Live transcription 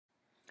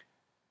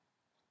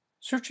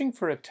Searching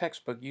for a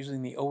textbook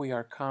using the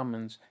OER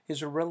Commons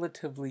is a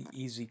relatively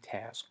easy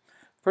task.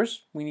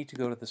 First, we need to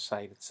go to the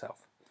site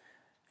itself.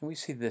 And we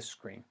see this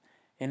screen.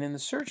 And in the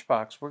search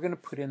box, we're going to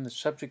put in the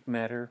subject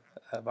matter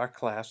of our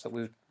class that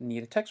we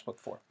need a textbook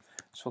for.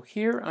 So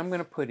here I'm going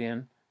to put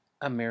in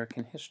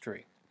American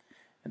history.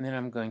 And then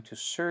I'm going to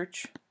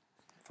search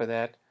for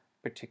that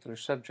particular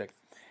subject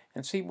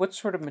and see what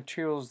sort of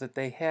materials that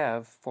they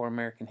have for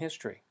American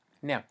history.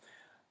 Now,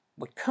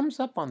 what comes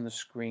up on the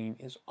screen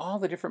is all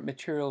the different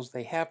materials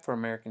they have for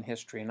American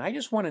history, and I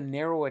just want to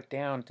narrow it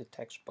down to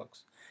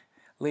textbooks.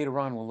 Later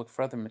on we'll look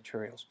for other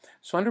materials.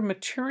 So under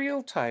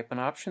material type, an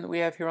option that we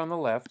have here on the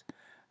left,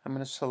 I'm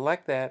going to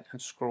select that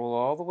and scroll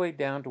all the way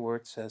down to where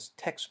it says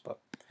textbook.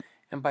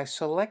 And by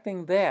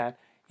selecting that,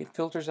 it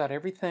filters out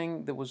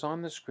everything that was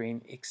on the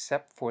screen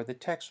except for the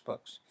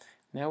textbooks.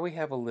 Now we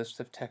have a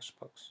list of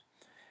textbooks.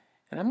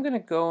 And I'm going to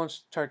go and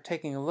start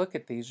taking a look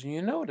at these, and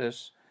you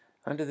notice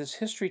under this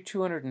History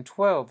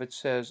 212 it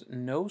says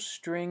no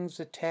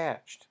strings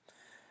attached.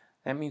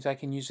 That means I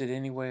can use it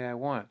any way I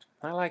want.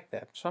 I like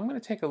that. So I'm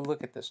going to take a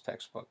look at this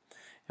textbook.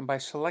 And by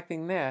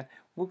selecting that,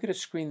 we'll get a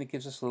screen that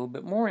gives us a little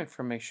bit more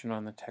information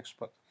on the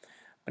textbook.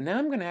 But now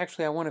I'm going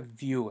to I want to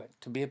view it,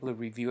 to be able to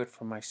review it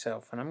for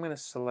myself. And I'm going to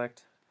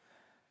select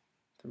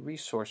the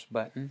resource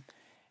button,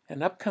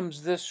 and up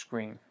comes this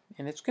screen.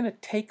 And it's going to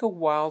take a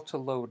while to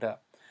load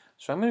up.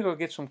 So I'm going to go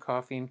get some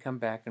coffee and come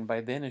back, and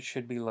by then it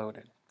should be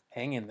loaded.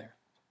 Hang in there.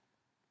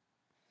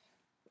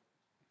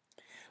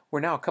 We're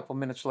now a couple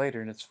minutes later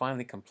and it's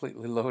finally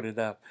completely loaded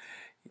up.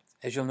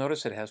 As you'll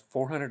notice, it has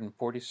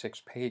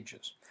 446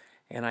 pages.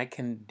 And I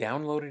can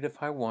download it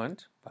if I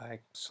want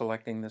by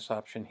selecting this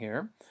option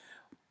here.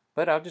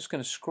 But I'm just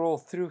going to scroll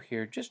through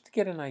here just to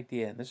get an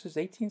idea. And this is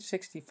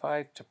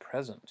 1865 to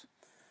present.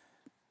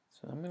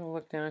 So I'm going to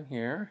look down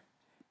here,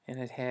 and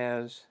it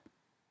has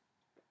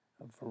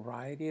a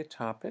variety of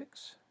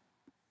topics.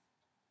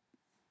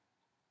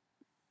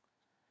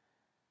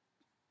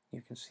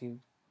 You can see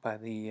by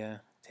the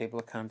table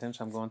of contents,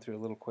 I'm going through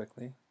a little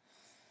quickly.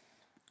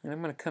 And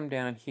I'm going to come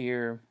down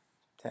here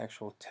to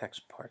actual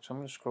text part. So I'm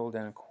going to scroll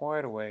down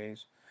quite a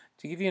ways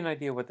to give you an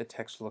idea what the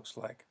text looks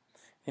like.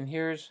 And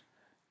here's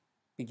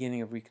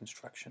beginning of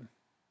Reconstruction.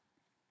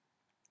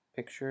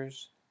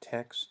 Pictures,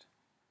 text.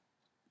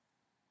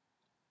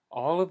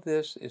 All of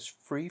this is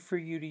free for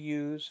you to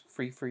use,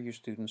 free for your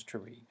students to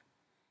read.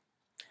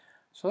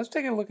 So let's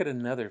take a look at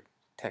another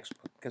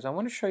textbook, because I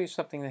want to show you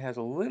something that has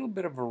a little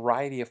bit of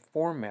variety of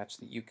formats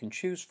that you can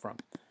choose from.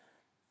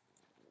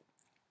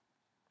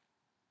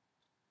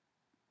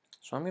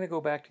 So I'm going to go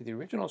back to the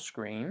original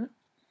screen,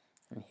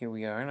 and here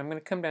we are, and I'm going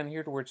to come down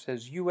here to where it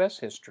says U.S.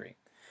 History,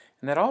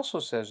 and that also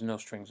says no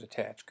strings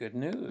attached. Good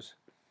news.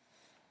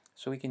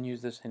 So we can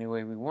use this any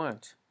way we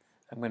want.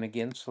 I'm going to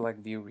again select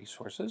View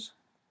Resources,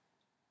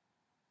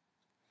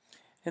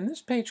 and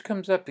this page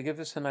comes up to give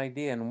us an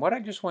idea, and what I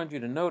just wanted you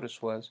to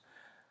notice was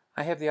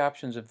I have the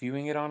options of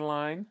viewing it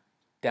online,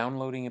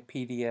 downloading a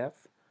PDF.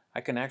 I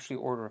can actually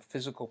order a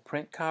physical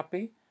print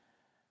copy.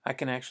 I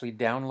can actually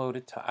download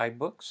it to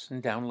iBooks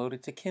and download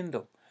it to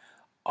Kindle.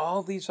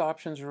 All these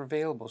options are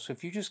available. So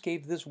if you just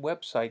gave this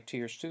website to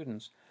your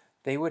students,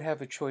 they would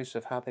have a choice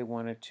of how they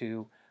wanted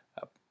to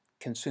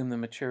consume the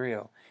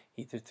material,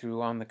 either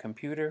through on the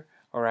computer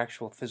or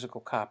actual physical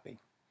copy.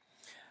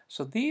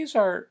 So these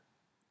are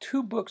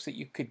two books that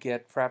you could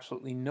get for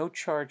absolutely no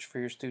charge for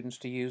your students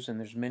to use, and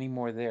there's many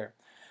more there.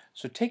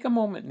 So take a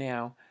moment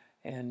now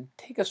and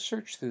take a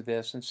search through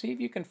this and see if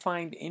you can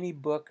find any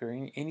book or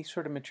any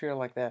sort of material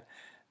like that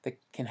that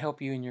can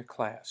help you in your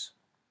class.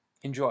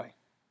 Enjoy.